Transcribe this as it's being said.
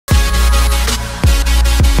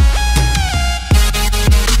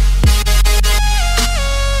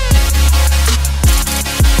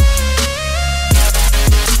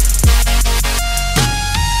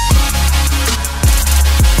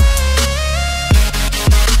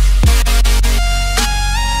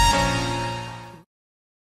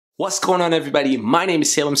What's going on, everybody? My name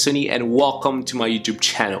is Salem Soni and welcome to my YouTube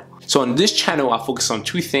channel. So on this channel, I focus on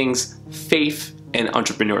two things: faith and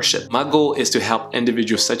entrepreneurship. My goal is to help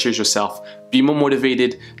individuals such as yourself be more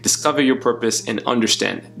motivated, discover your purpose, and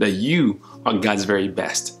understand that you are God's very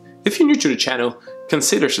best. If you're new to the channel,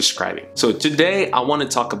 consider subscribing. So today I want to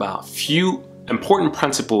talk about a few important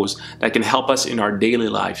principles that can help us in our daily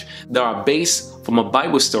life that are based from a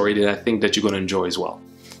Bible story that I think that you're going to enjoy as well.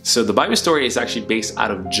 So the Bible story is actually based out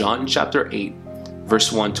of John chapter 8,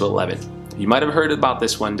 verse 1 to 11. You might have heard about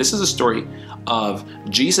this one. This is a story of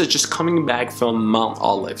Jesus just coming back from Mount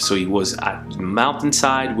Olive. So he was at the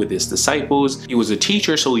mountainside with his disciples. He was a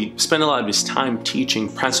teacher, so he spent a lot of his time teaching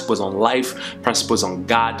principles on life, principles on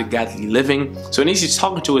God, the godly living. So as he's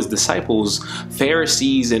talking to his disciples,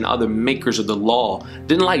 Pharisees and other makers of the law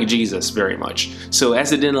didn't like Jesus very much. So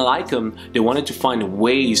as they didn't like him, they wanted to find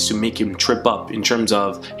ways to make him trip up in terms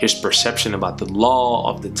of his perception about the law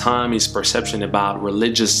of the time, his perception about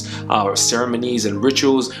religious ceremonies and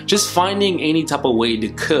rituals, just finding any type of way they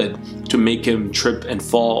could to make him trip and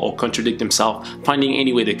fall or contradict himself, finding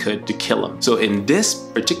any way they could to kill him. So in this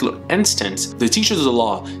particular instance, the teachers of the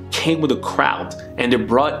law came with a crowd and they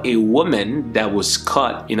brought a woman that was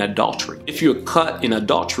caught in adultery. If you're caught in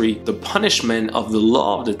adultery, the punishment of the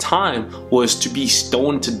law of the time was to be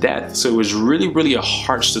stoned to death. So it was really a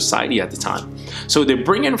harsh society at the time. So they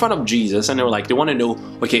bring it in front of Jesus and they were like, they want to know,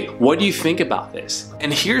 okay, what do you think about this?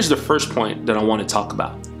 And here's the first point that I want to talk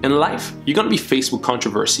about. In life, you're going to be faced with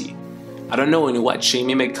controversy. I don't know in what shame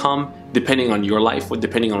it may come, depending on your life or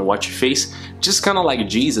depending on what you face. Just kind of like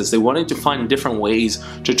Jesus, they wanted to find different ways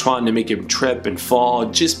to try to make him trip and fall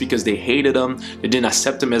just because they hated him. They didn't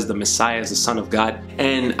accept him as the Messiah, as the Son of God.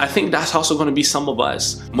 And I think that's also going to be some of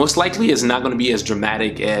us. Most likely it's not going to be as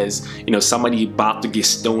dramatic as, somebody about to get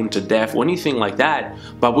stoned to death or anything like that.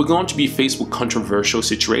 But we're going to be faced with controversial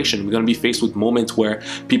situations. We're going to be faced with moments where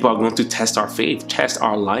people are going to test our faith, test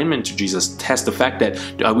our alignment to Jesus, test the fact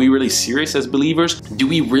that are we really serious as believers? Do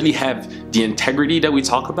we really have the integrity that we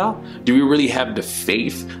talk about? Do we really have the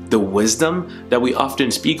faith, the wisdom that we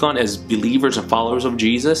often speak on as believers and followers of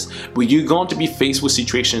Jesus? Well, you're going to be faced with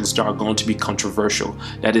situations that are going to be controversial.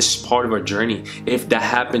 That is part of our journey. If that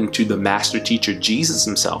happened to the master teacher, Jesus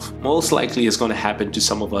himself, most likely it's going to happen to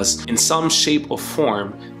some of us in some shape or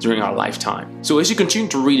form during our lifetime. So as you continue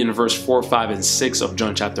to read in verse 4, 5, and 6 of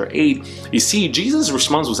John chapter 8, you see Jesus'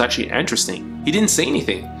 response was actually interesting. He didn't say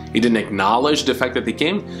anything. He didn't acknowledge the fact that they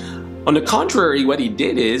came. On the contrary, what he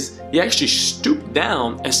did is he actually stooped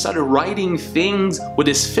down and started writing things with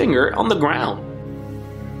his finger on the ground.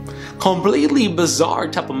 Completely bizarre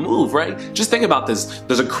type of move, right? Just think about this.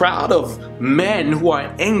 There's a crowd of men who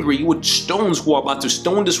are angry with stones who are about to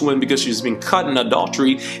stone this woman because she's been caught in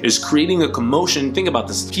adultery, is creating a commotion. Think about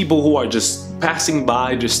this. People who are just passing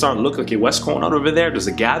by just start looking, okay, what's going on over there? There's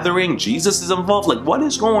a gathering. Jesus is involved. Like, what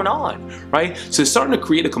is going on, right? So it's starting to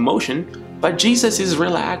create a commotion. But Jesus is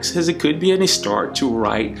relaxed as it could be and he started to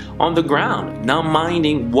write on the ground, not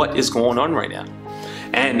minding what is going on right now.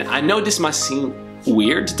 And I know this might seem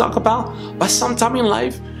weird to talk about, but sometime in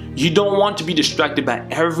life, you don't want to be distracted by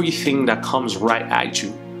everything that comes right at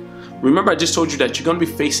you. Remember, I just told you that you're going to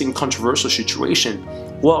be facing controversial situation.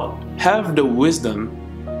 Well, have the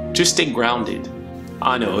wisdom to stay grounded.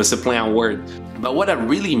 I know it's a play on word, but what I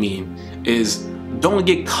really mean is don't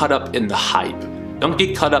get caught up in the hype. Don't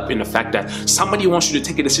get caught up in the fact that somebody wants you to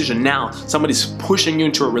take a decision now. Somebody's pushing you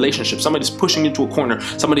into a relationship. Somebody's pushing you into a corner.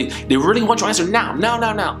 They really want your answer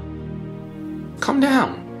now. Calm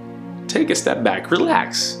down. Take a step back.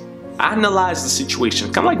 Relax. Analyze the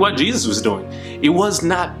situation. Kind of like what Jesus was doing. He was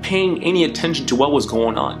not paying any attention to what was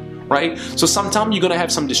going on, right? So sometimes you're going to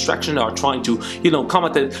have some distraction that are trying to, come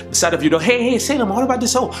at the side of you. Hey, Salem, what about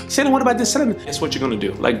this? Oh, Salem, what about this? Salem. That's what you're going to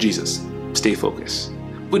do. Like Jesus. Stay focused.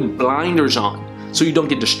 Put blinders on, so you don't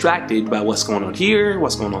get distracted by what's going on here,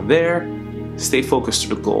 what's going on there. Stay focused to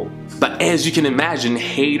the goal. But as you can imagine,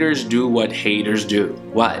 haters do what haters do.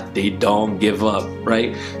 What? They don't give up,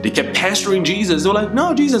 right? They kept pestering Jesus. They're like,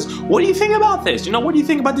 no, Jesus, what do you think about this? What do you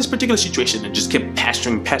think about this particular situation? And just kept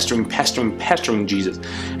pestering Jesus.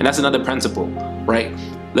 And that's another principle, right?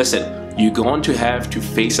 Listen, you're going to have to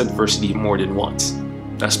face adversity more than once.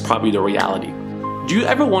 That's probably the reality. Do you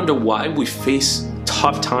ever wonder why we face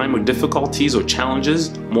tough time or difficulties or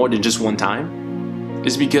challenges more than just one time?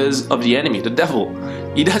 It's because of the enemy, the devil.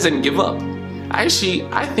 He doesn't give up. Actually,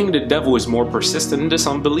 I think the devil is more persistent than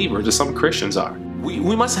some believers, than some Christians are.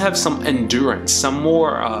 we must have some endurance, some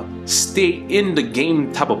more stay in the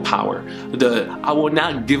game type of power. I will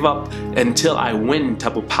not give up until I win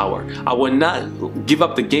type of power. I will not give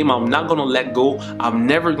up the game. I'm not gonna let go. I'm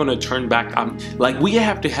never gonna turn back. We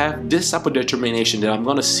have to have this type of determination that I'm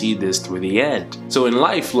gonna see this through the end. So in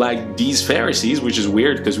life, like these Pharisees, which is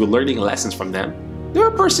weird because we're learning lessons from them, they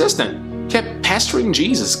were persistent, kept pestering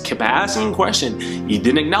Jesus, kept asking questions. He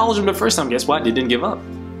didn't acknowledge him the first time. Guess what? They didn't give up.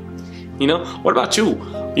 You know, what about you?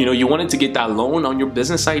 You know, you wanted to get that loan on your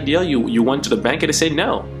business idea. You went to the bank and they said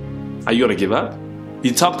no. Are you gonna give up?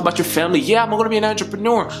 You talked about your family. Yeah, I'm gonna be an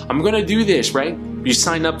entrepreneur. I'm gonna do this, right? You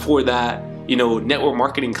signed up for that, you know, network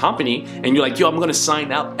marketing company, and you're like, yo, I'm gonna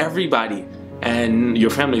sign up everybody. And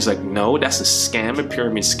your family's like, no, that's a scam, a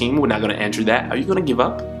pyramid scheme. We're not gonna enter that. Are you gonna give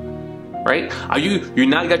up? Right? You're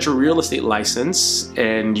not got your real estate license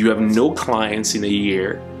and you have no clients in a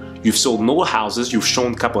year. You've sold no houses, you've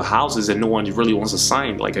shown a couple of houses and no one really wants to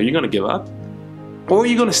sign. Like, are you gonna give up? Or are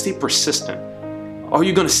you gonna stay persistent? Or are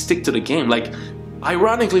you gonna stick to the game? Like,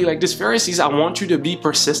 ironically, like these Pharisees, I want you to be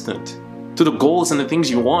persistent to the goals and the things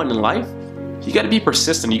you want in life. You gotta be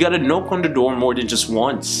persistent. You gotta knock on the door more than just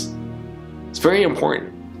once. It's very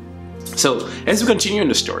important. So as we continue in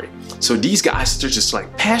the story, so these guys, they're just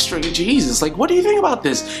like pestering Jesus. Like, what do you think about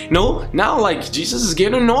this? You know, now like Jesus is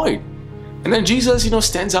getting annoyed. And then Jesus, you know,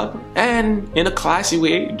 stands up and in a classy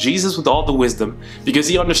way, Jesus with all the wisdom, because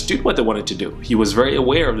he understood what they wanted to do. He was very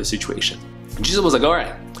aware of the situation. Jesus was like, all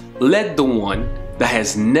right, let the one that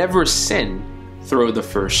has never sinned throw the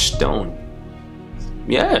first stone.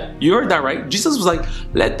 Yeah, you heard that right. Jesus was like,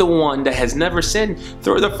 let the one that has never sinned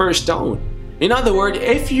throw the first stone. In other words,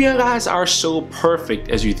 if you guys are so perfect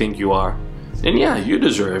as you think you are, then yeah, you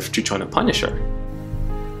deserve to try to punish her.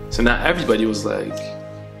 So now everybody was like,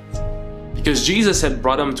 because Jesus had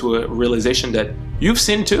brought them to a realization that you've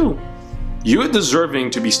sinned too. You're deserving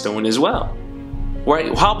to be stoned as well.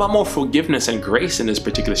 Right? How about more forgiveness and grace in this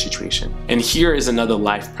particular situation? And here is another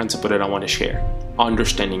life principle that I want to share.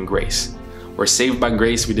 Understanding grace. We're saved by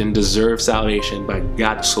grace. We didn't deserve salvation, but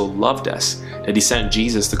God so loved us that he sent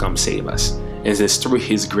Jesus to come save us. And it's through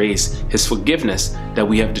his grace, his forgiveness, that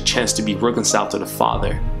we have the chance to be reconciled to the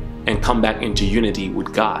Father and come back into unity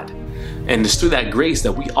with God. And it's through that grace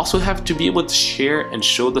that we also have to be able to share and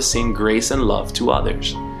show the same grace and love to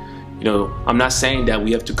others. You know, I'm not saying that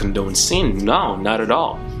we have to condone sin. No, not at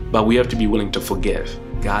all. But we have to be willing to forgive.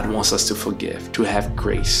 God wants us to forgive, to have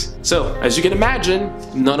grace. So, as you can imagine,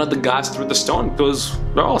 none of the guys threw the stone because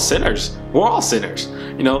they're all sinners. We're all sinners.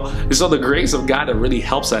 You know, it's all the grace of God that really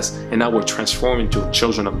helps us, and now we're transformed into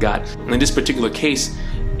children of God. In this particular case,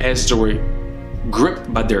 as they were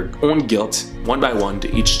gripped by their own guilt, one by one,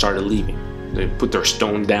 they each started leaving. They put their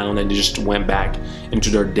stone down and they just went back into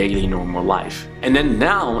their daily normal life. And then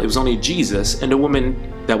now it was only Jesus and the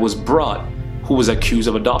woman that was brought who was accused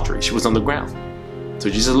of adultery. She was on the ground. So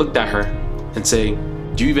Jesus looked at her and said,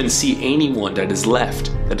 do you even see anyone that is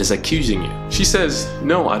left that is accusing you? She says,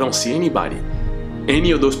 no, I don't see anybody.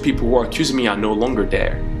 Any of those people who are accusing me are no longer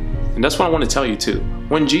there. And that's what I want to tell you too.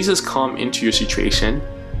 When Jesus comes into your situation,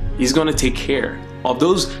 he's going to take care of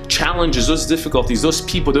those challenges, those difficulties, those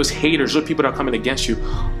people, those haters, those people that are coming against you.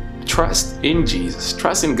 Trust in Jesus.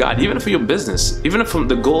 Trust in God, even for your business, even from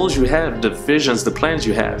the goals you have, the visions, the plans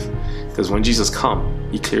you have. Because when Jesus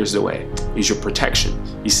comes, he clears the way. He's your protection.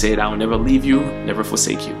 He said, I will never leave you, never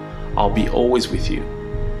forsake you. I'll be always with you.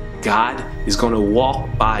 God is going to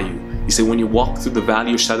walk by you. He said, when you walk through the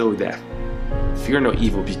valley of shadow of death, fear no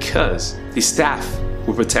evil, because his staff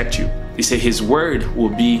will protect you. He said his word will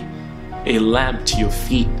be a lamp to your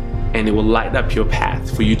feet, and it will light up your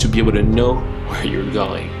path for you to be able to know where you're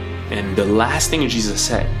going. And the last thing Jesus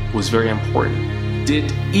said was very important.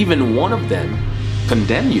 Did even one of them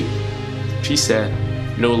condemn you? She said,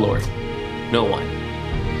 no, Lord, no one.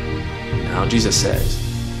 Now Jesus says,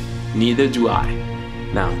 neither do I.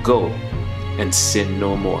 Now go and sin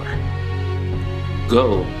no more.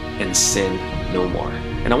 Go and sin no more.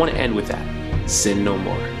 And I want to end with that. Sin no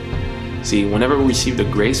more. See, whenever we receive the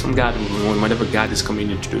grace from God, whenever God is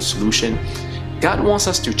coming into the solution, God wants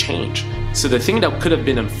us to change. So the thing that could have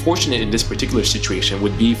been unfortunate in this particular situation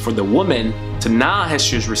would be for the woman to now, as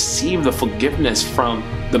she has received the forgiveness from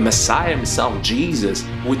the Messiah himself, Jesus,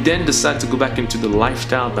 would then decide to go back into the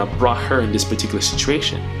lifestyle that brought her in this particular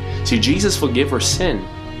situation. See, Jesus forgave her sin,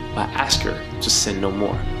 but asked her to sin no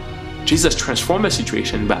more. Jesus transformed the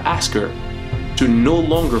situation, but asked her to no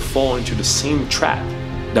longer fall into the same trap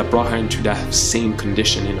that brought her into that same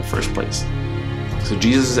condition in the first place. So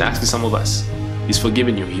Jesus is asking some of us, he's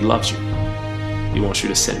forgiven you, he loves you. He wants you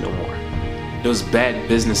to sin no more. Those bad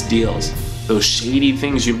business deals, those shady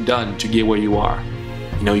things you've done to get where you are,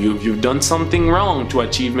 You know, you've done something wrong to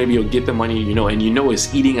achieve, maybe you'll get the money, you know, and you know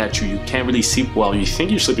it's eating at you. You can't really sleep well. You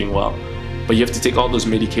think you're sleeping well, but you have to take all those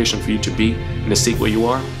medication for you to be in the state where you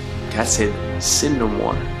are. God said, sin no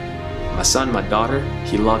more. My son, my daughter,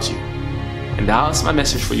 he loves you. And that's my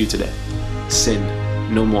message for you today. Sin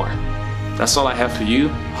no more. That's all I have for you.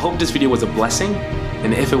 I hope this video was a blessing.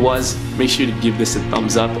 And if it was, make sure to give this a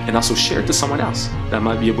thumbs up and also share it to someone else that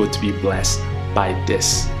might be able to be blessed by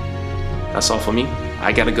this. That's all for me.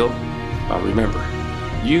 I gotta go. But remember,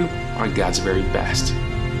 you are God's very best.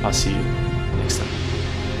 I'll see you